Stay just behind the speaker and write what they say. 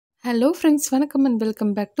Hello friends, வணக்கம் and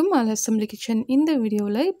welcome back to Mala assembly kitchen. இந்த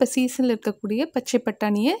வீடியோவில் இப்போ சீசனில் இருக்கக்கூடிய பச்சை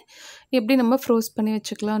பட்டாணியை எப்படி நம்ம ஃப்ரோஸ் பண்ணி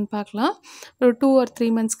வச்சுக்கலாம்னு பார்க்கலாம். ஒரு 2 or 3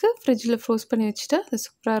 மந்த்ஸ்க்கு ஃப்ரிட்ஜில் ஃப்ரோஸ் பண்ணி வச்சுட்டா அது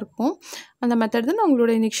சூப்பராக இருக்கும். அந்த மெத்தட் தான் நான்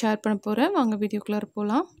உங்களோட இன்றைக்கி ஷேர் பண்ண போகிறேன். வாங்க வீடியோக்குள்ளார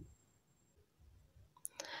போகலாம்.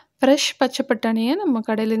 ஃப்ரெஷ் பச்சை பட்டாணியை நம்ம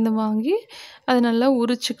கடையிலேருந்து வாங்கி அதை நல்லா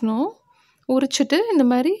உரிச்சிக்கணும். உரிச்சிட்டு இந்த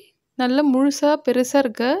மாதிரி நல்லா முழுசாக பெருசாக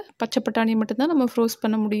இருக்க பச்சை பட்டாணி மட்டும்தான் நம்ம ஃப்ரோஸ்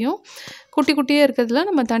பண்ண முடியும். குட்டி குட்டியாக இருக்கிறதுல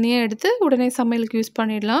நம்ம தனியாக எடுத்து உடனே சமையலுக்கு யூஸ்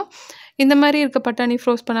பண்ணிடலாம். இந்த மாதிரி இருக்க பட்டாணி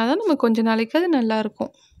ஃப்ரோஸ் பண்ணால் தான் நம்ம கொஞ்சம் நாளைக்கு அது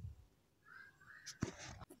நல்லாயிருக்கும்.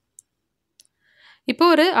 இப்போ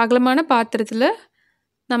ஒரு அகலமான பாத்திரத்தில்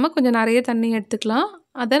நம்ம கொஞ்சம் நிறைய தண்ணி எடுத்துக்கலாம்.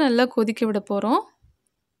 அதை நல்லா கொதிக்க விட போகிறோம்.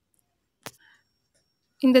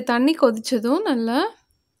 இந்த தண்ணி கொதித்ததும் நல்லா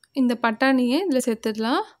இந்த பட்டாணியை இதில்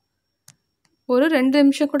சேர்த்துடலாம். ஒரு 2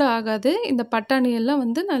 நிமிஷம் கூட ஆகாது. இந்த பட்டாணி எல்லாம்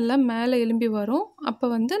நல்லா மேலே எலும்பி வரும்.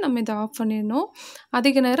 அப்போ நம்ம இதை ஆஃப் பண்ணிடணும்.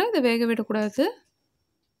 அதிக நேரம் இதை வேக விடக்கூடாது.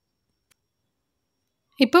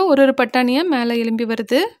 இப்போ ஒரு பட்டாணியாக மேலே எலும்பி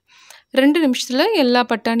வருது. 2 நிமிஷத்தில் எல்லா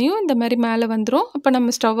பட்டாணியும் இந்த மாதிரி மேலே வந்துடும். அப்போ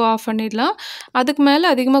நம்ம ஸ்டவ் ஆஃப் பண்ணிடலாம். அதுக்கு மேலே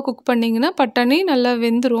அதிகமாக குக் பண்ணிங்கன்னா பட்டாணி நல்லா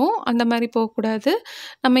வெந்துடும். அந்த மாதிரி போகக்கூடாது.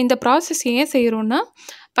 நம்ம இந்த ப்ராசஸ் ஏன் செய்கிறோன்னா,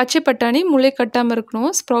 பச்சை பட்டாணி முளை கட்டாமல்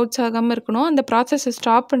இருக்கணும், ஸ்ப்ரவுட்ஸ் ஆகாமல் இருக்கணும். அந்த ப்ராசஸை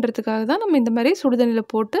ஸ்டாப் பண்ணுறதுக்காக தான் நம்ம இந்த மாதிரி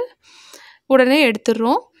சுடுதண்ணியில் போட்டு உடனே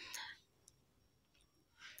எடுத்துடுறோம்.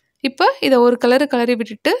 இப்போ இதை ஒரு கிளறி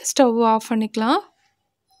விட்டுட்டு ஸ்டவ் ஆஃப் பண்ணிக்கலாம்.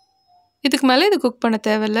 இதுக்கு மேலே இது குக் பண்ண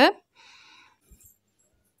தேவையில்லை.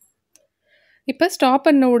 இப்போ ஸ்டாப்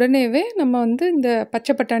பண்ண உடனேவே நம்ம இந்த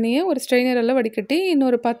பச்சை பட்டாணியை ஒரு ஸ்ட்ரெயினரெல்லாம் வடிகட்டி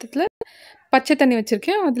இன்னொரு பாத்திரத்தில் பச்சை தண்ணி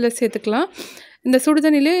வச்சுருக்கேன், அதில் சேர்த்துக்கலாம். இந்த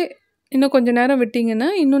சுடுதண்ணிலே இன்னும் கொஞ்சம் நேரம் விட்டிங்கன்னா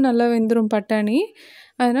இன்னும் நல்லா வெந்துடும் பட்டாணி.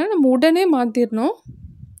 அதனால் நம்ம உடனே மாற்றிடணும்.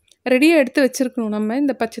 ரெடியாக எடுத்து வச்சுருக்கணும் நம்ம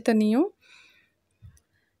இந்த பச்சை தண்ணியும்.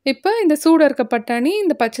 இப்போ இந்த சூடாக இருக்க பட்டாணி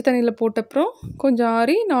இந்த பச்சை தண்ணியில் போட்டப்புறம் கொஞ்சம்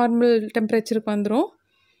ஆறி நார்மல் டெம்பரேச்சருக்கு வந்துடும்.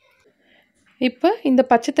 இப்போ இந்த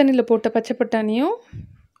பச்சை தண்ணியில் போட்ட பச்சை பட்டாணியும்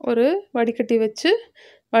ஒரு வடிகட்டி வச்சு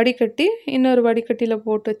வடிகட்டி இன்னொரு வடிகட்டியில்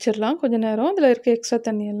போட்டு வச்சிடலாம். கொஞ்சம் நேரம் அதில் இருக்க எக்ஸ்ட்ரா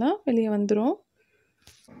தண்ணியெல்லாம் வெளியே வந்துடும்.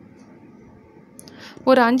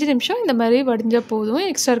 ஒரு 5 நிமிஷம் இந்த மாதிரி வடிஞ்சால் போதும்.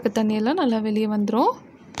 எக்ஸ்ட்ரா இருக்க தண்ணியெல்லாம் நல்லா வெளியே வந்துடும்.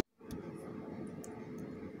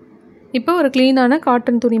 இப்போ ஒரு க்ளீனான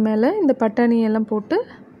காட்டன் துணி மேலே இந்த பட்டாணியெல்லாம் போட்டு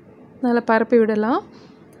நல்லா பரப்பி விடலாம்.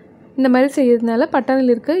 இந்த மாதிரி செய்கிறதுனால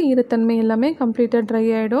பட்டாணியில் இருக்க ஈரத்தன்மை எல்லாமே கம்ப்ளீட்டாக ட்ரை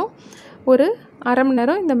ஆகிடும். ஒரு அரை மணி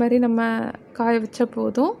நேரம் இந்த மாதிரி நம்ம காய வச்சா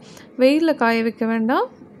போதும். வெயிலில் காய வைக்க வேண்டாம்.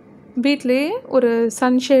 வீட்டிலையே ஒரு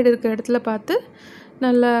சன்ஷேடு இருக்க இடத்துல பார்த்து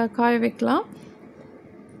நல்லா காய வைக்கலாம்.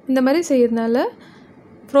 இந்த மாதிரி செய்கிறதுனால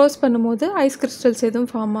ஃப்ரோஸ் பண்ணும்போது ஐஸ் கிறிஸ்டல்ஸ் எதுவும்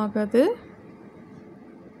ஃபார்ம் ஆகாது.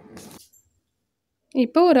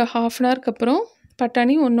 இப்போ ஒரு 1/2 அன் ஹவருக்கு அப்புறம்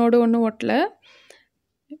பட்டாணி ஒன்றோடு ஒன்று ஒட்டலை.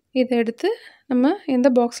 இதை எடுத்து நம்ம எந்த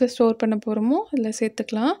பாக்ஸில் ஸ்டோர் பண்ண போகிறோமோ அதில்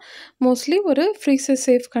சேர்த்துக்கலாம். மோஸ்ட்லி ஒரு ஃப்ரீசர்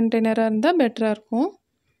சேஃப் கண்டெய்னராக இருந்தால் பெட்டராக இருக்கும்.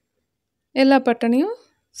 எல்லா பட்டாணியும்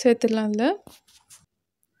சேர்த்துடலாம் அதில்.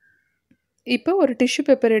 இப்போ ஒரு டிஷ்யூ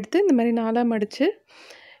பேப்பர் எடுத்து இந்த மாதிரி 4ஆக மடித்து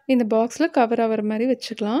இந்த பாக்ஸில் கவர் ஆகிற மாதிரி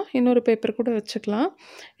வச்சுக்கலாம். இன்னொரு பேப்பர் கூட வச்சுக்கலாம்.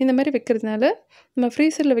 இந்த மாதிரி வைக்கிறதுனால நம்ம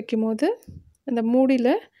ஃப்ரீசரில் வைக்கும் போது அந்த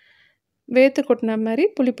மூடியில் வேத்து கொட்டின மாதிரி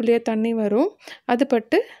புளியாக தண்ணி வரும். அது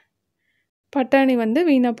பட்டு பட்டாணி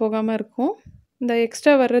வீணாக போகாமல் இருக்கும். இந்த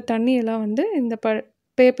எக்ஸ்ட்ரா வர்ற தண்ணியெல்லாம் இந்த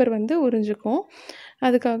பேப்பர் உறிஞ்சிக்கும்.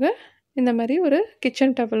 அதுக்காக இந்த மாதிரி ஒரு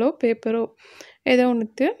கிச்சன் டவலோ பேப்பரோ ஏதோ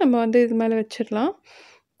ஒன்று நம்ம இது மேலே வச்சிடலாம்.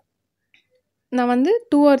 நான்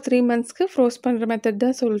 2 or 3 மந்த்ஸ்க்கு ஃப்ரோஸ் பண்ணுற மெத்தட்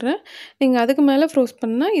தான் சொல்கிறேன். நீங்கள் அதுக்கு மேலே ஃப்ரோஸ்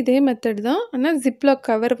பண்ணால் இதே மெத்தட் தான். ஆனால் ஜிப்லாக்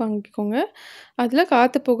கவர் வாங்கிக்கோங்க. அதில்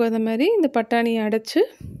காற்று போகாத மாதிரி இந்த பட்டாணியை அடைச்சி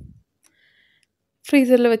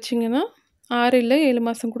ஃப்ரீசரில் வச்சிங்கன்னா 6 இல்லை 7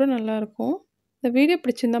 மாதம் கூட நல்லாயிருக்கும். இந்த வீடியோ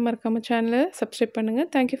பிடிச்சிருந்தால் மறக்காமல் சேனலை சப்ஸ்கிரைப் பண்ணுங்கள்.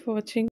 தேங்க்யூ ஃபார் வாட்சிங்.